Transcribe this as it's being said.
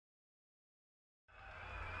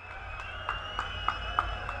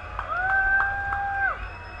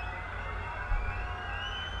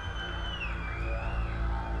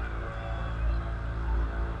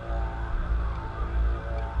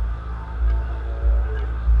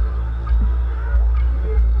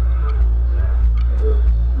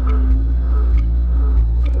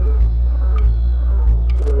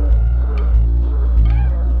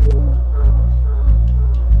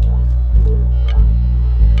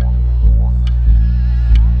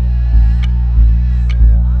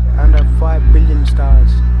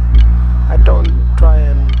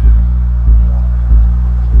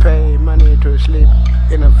sleep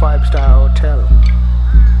in a five-star hotel.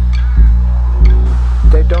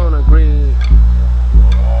 They don't agree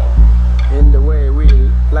in the way we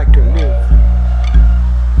like to live.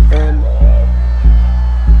 And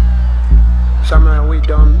somehow we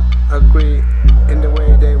don't agree in the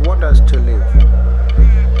way they want us to live.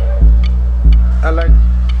 I like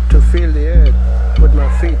to feel the earth with my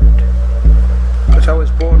feet, because I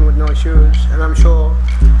was born with no shoes, and I'm sure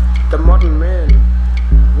the modern man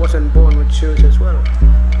wasn't born with shoes as well.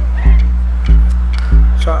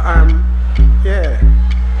 So I'm, yeah,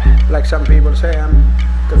 like some people say, I'm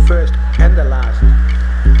the first and the last.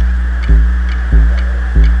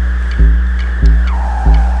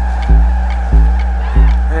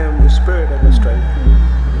 I am the spirit of Australia.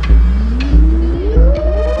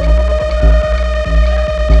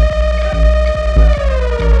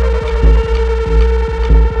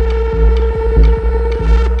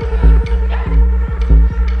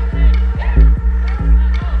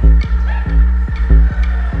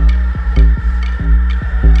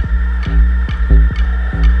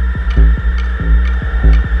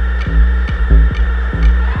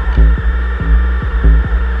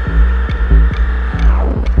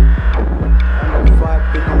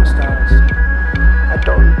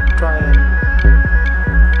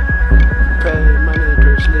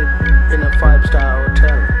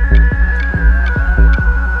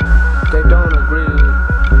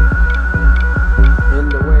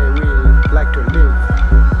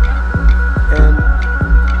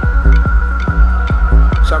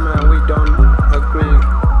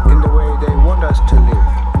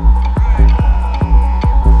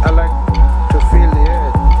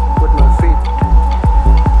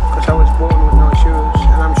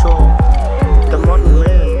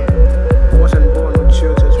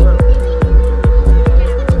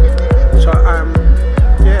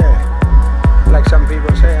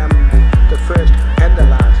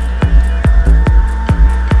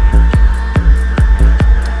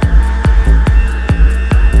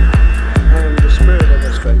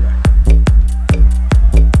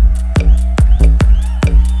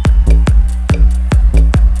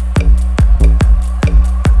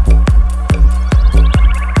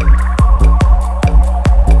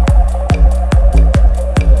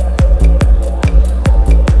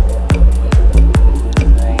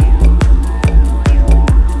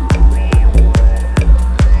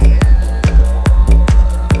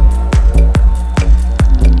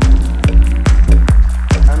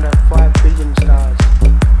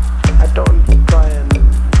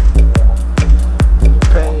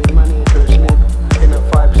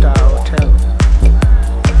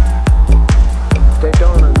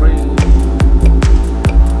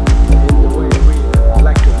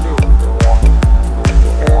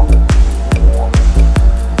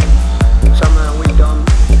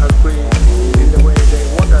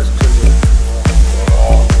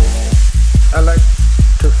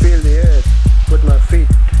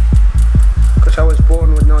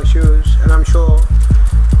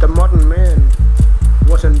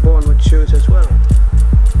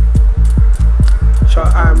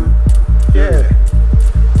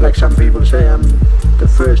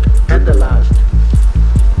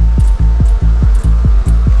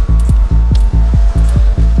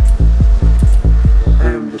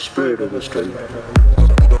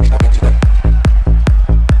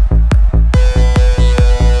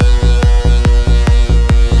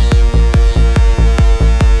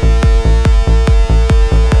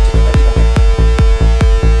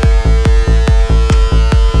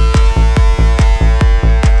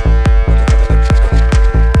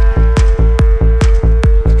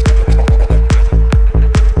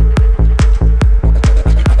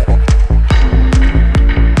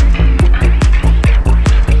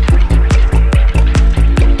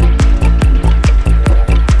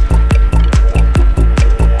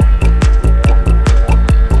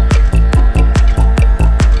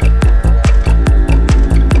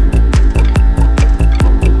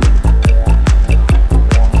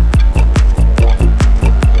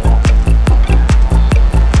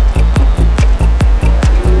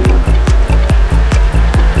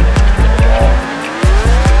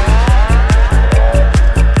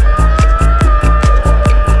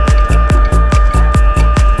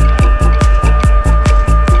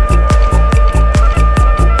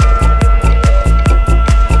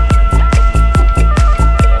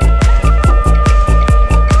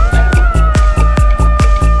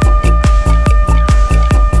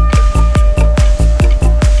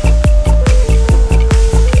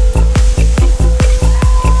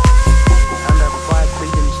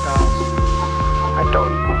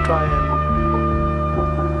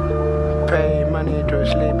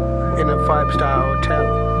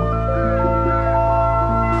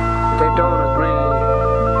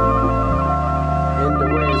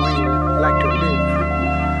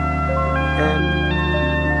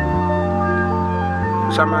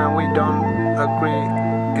 somehow we don't agree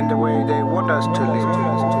in the way they want us to live.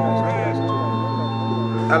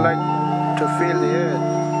 I like to feel the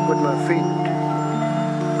earth with my feet,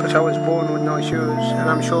 because I was born with no shoes, and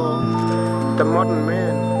I'm sure the modern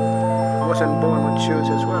man wasn't born with shoes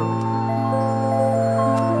as well.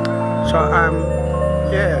 So I'm,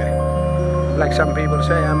 like some people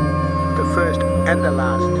say, I'm the first and the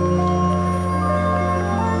last.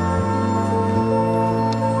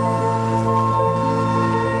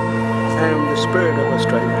 I am the spirit of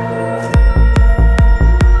Australia.